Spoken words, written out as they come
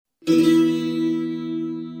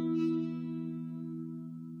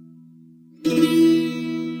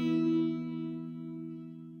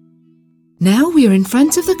Now we are in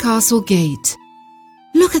front of the castle gate.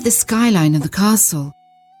 Look at the skyline of the castle.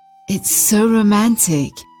 It's so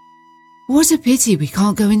romantic. What a pity we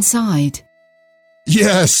can't go inside.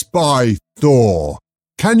 Yes, by Thor.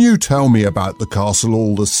 Can you tell me about the castle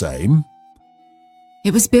all the same?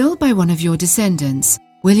 It was built by one of your descendants,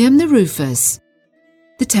 William the Rufus.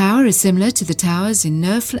 The tower is similar to the towers in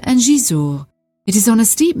Neaufle and Gisors. It is on a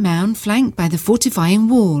steep mound flanked by the fortifying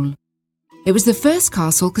wall. It was the first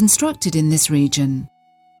castle constructed in this region.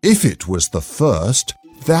 If it was the first,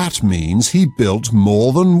 that means he built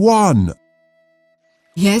more than one.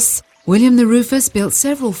 Yes, William the Rufus built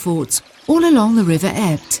several forts all along the River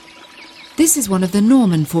Epte. This is one of the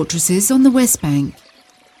Norman fortresses on the west bank.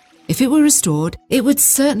 If it were restored, it would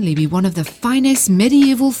certainly be one of the finest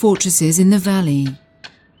medieval fortresses in the valley.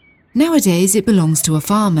 Nowadays it belongs to a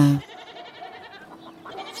farmer.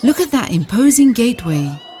 Look at that imposing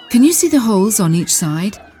gateway. Can you see the holes on each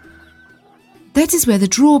side? That is where the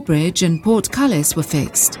drawbridge and portcullis were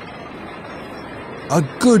fixed. A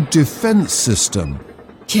good defence system.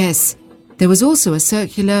 Yes, there was also a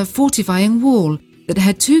circular fortifying wall that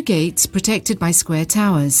had two gates protected by square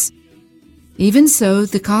towers. Even so,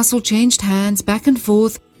 the castle changed hands back and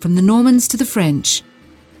forth from the Normans to the French.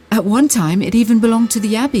 At one time, it even belonged to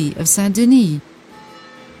the Abbey of Saint-Denis.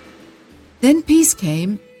 Then peace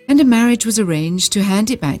came, and a marriage was arranged to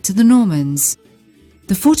hand it back to the Normans.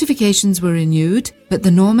 The fortifications were renewed, but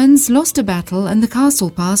the Normans lost a battle and the castle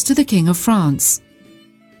passed to the King of France.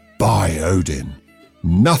 By Odin,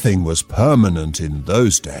 nothing was permanent in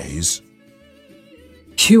those days.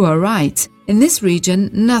 You are right. In this region,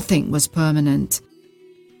 nothing was permanent.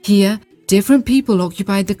 Here, different people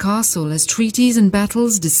occupied the castle as treaties and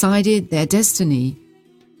battles decided their destiny.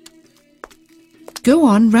 Go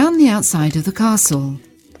on round the outside of the castle.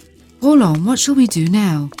 Roland, what shall we do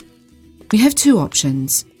now? We have two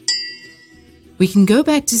options. We can go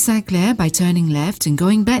back to Saint-Clair by turning left and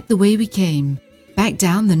going back the way we came, back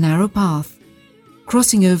down the narrow path,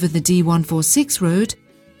 crossing over the D146 road,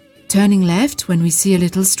 turning left when we see a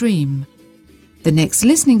little stream. The next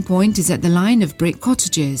listening point is at the line of brick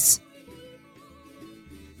cottages.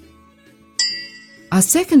 Our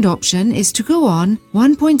second option is to go on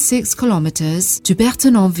 1.6 kilometers to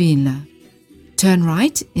Berthenonville. Turn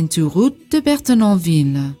right into Route de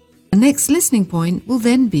Berthenonville. The next listening point will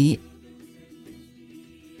then be